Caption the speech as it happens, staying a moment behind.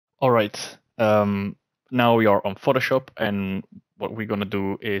All right. Now we are on Photoshop, and what we're gonna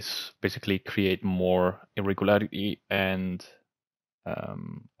do is basically create more irregularity and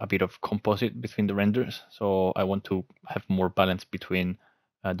a bit of composite between the renders. So I want to have more balance between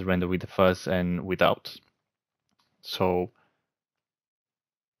the render with the fuzz and without. So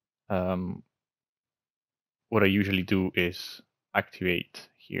what I usually do is activate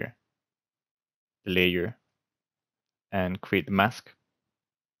here the layer and create the mask,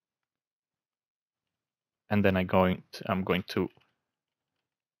 and then I'm going to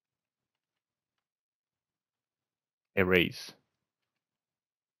erase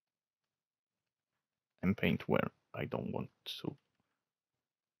and paint where I don't want to.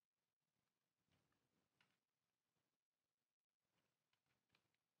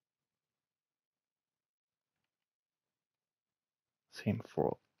 Same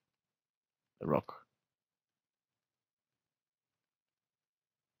for the rock.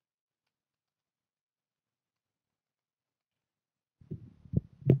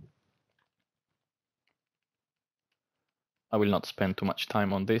 I will not spend too much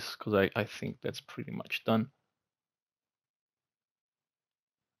time on this because I think that's pretty much done.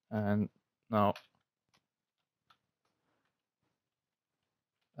 And now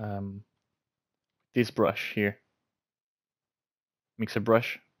this brush here, mixer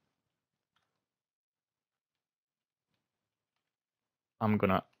brush, I'm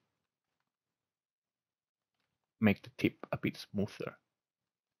gonna make the tip a bit smoother.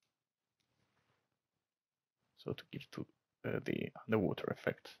 So to give to the underwater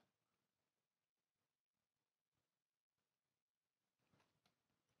effect.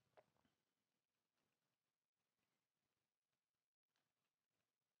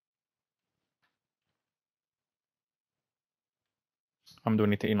 I'm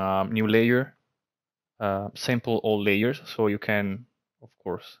doing it in a new layer, sample all layers, so you can, of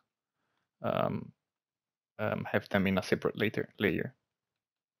course, have them in a separate layer.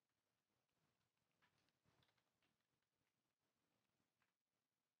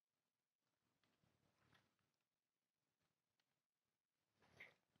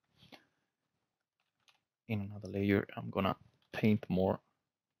 In another layer, I'm gonna paint more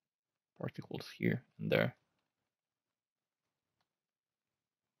particles here and there.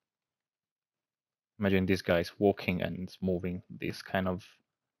 Imagine this guy is walking and it's moving this kind of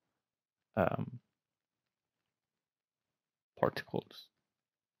particles.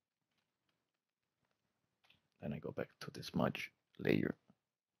 Then I go back to the smudge layer.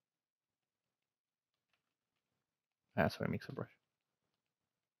 Sorry, mixer brush.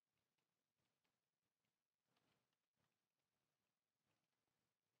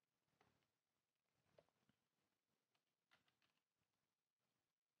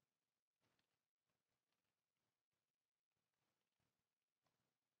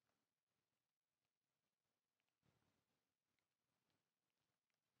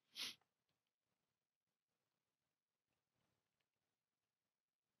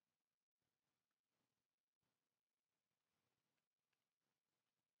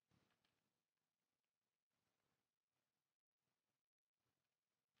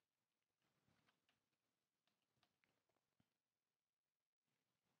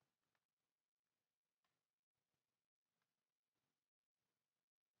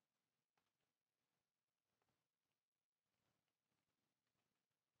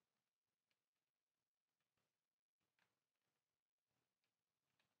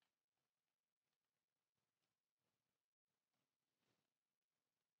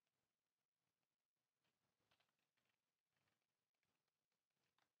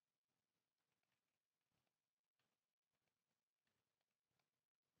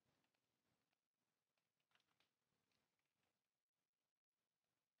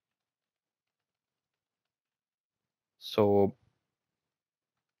 So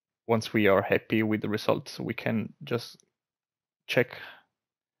once we are happy with the results, we can just check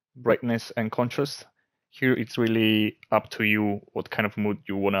brightness and contrast. Here it's really up to you what kind of mood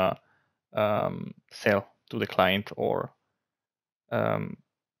you wanna sell to the client, or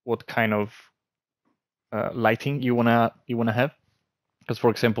what kind of lighting you wanna have. Because for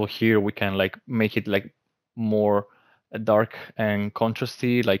example, here we can like make it like more dark and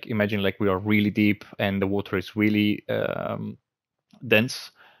contrasty. Like imagine like we are really deep and the water is really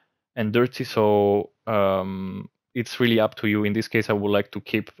dense and dirty. So it's really up to you. In this case, I would like to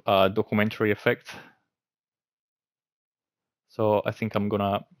keep a documentary effect. So I think I'm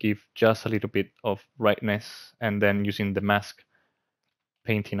gonna give just a little bit of brightness and then using the mask,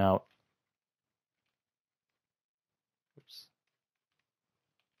 painting out. Oops.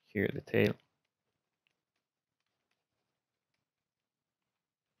 Here the tail.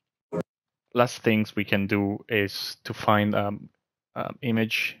 last things we can do is to find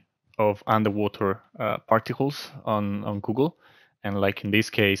image of underwater particles on Google. And like in this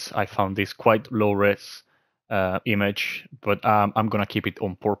case, I found this quite low res image, but I'm gonna keep it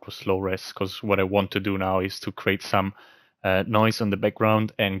on purpose low res because what I want to do now is to create some noise on the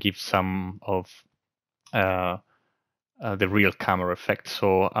background and give some of the real camera effect.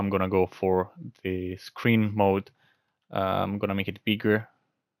 So I'm gonna go for the screen mode. I'm gonna make it bigger.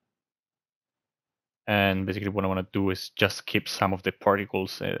 And basically what I want to do is just keep some of the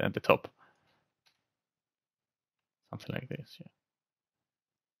particles at the top. Something like this, yeah.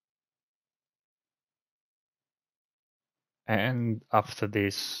 And after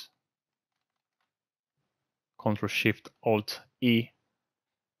this, Control Shift Alt E.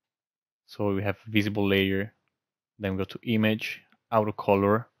 So we have visible layer. Then we go to image, auto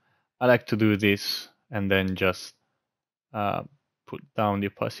color. I like to do this and then just put down the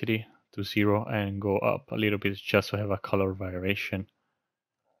opacity to 0 and go up a little bit just to have a color variation.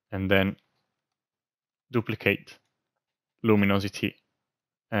 And then duplicate luminosity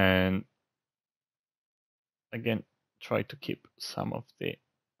and again try to keep some of the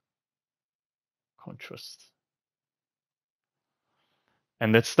contrast.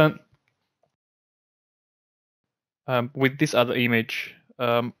 And that's done. With this other image,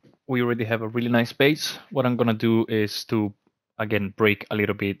 we already have a really nice base. What I'm gonna do is to, again, break a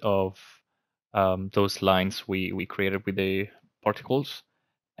little bit of those lines we created with the particles.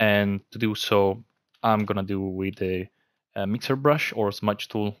 And to do so, I'm gonna do with the mixer brush or smudge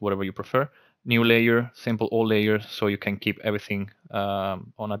tool, whatever you prefer. New layer, simple all layers, so you can keep everything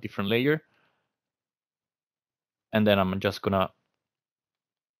on a different layer. And then I'm just gonna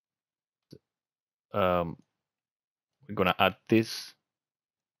we're gonna add this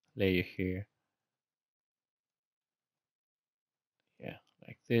layer here. Yeah,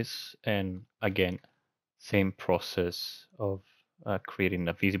 like this. And again, same process of creating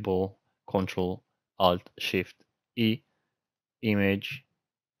a visible, Control Alt Shift E, image,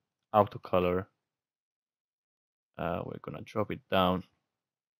 auto color. We're gonna drop it down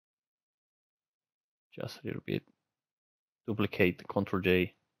just a little bit. Duplicate Control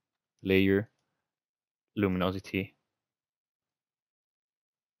J, layer, luminosity,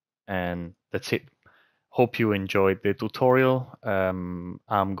 and that's it. Hope you enjoyed the tutorial. I'm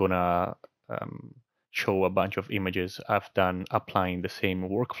gonna show a bunch of images I've done applying the same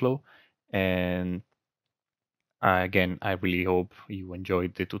workflow. And again, I really hope you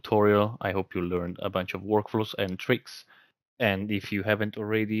enjoyed the tutorial. I hope you learned a bunch of workflows and tricks. And if you haven't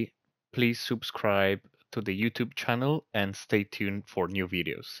already, please subscribe to the YouTube channel and stay tuned for new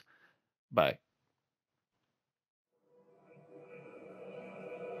videos. Bye.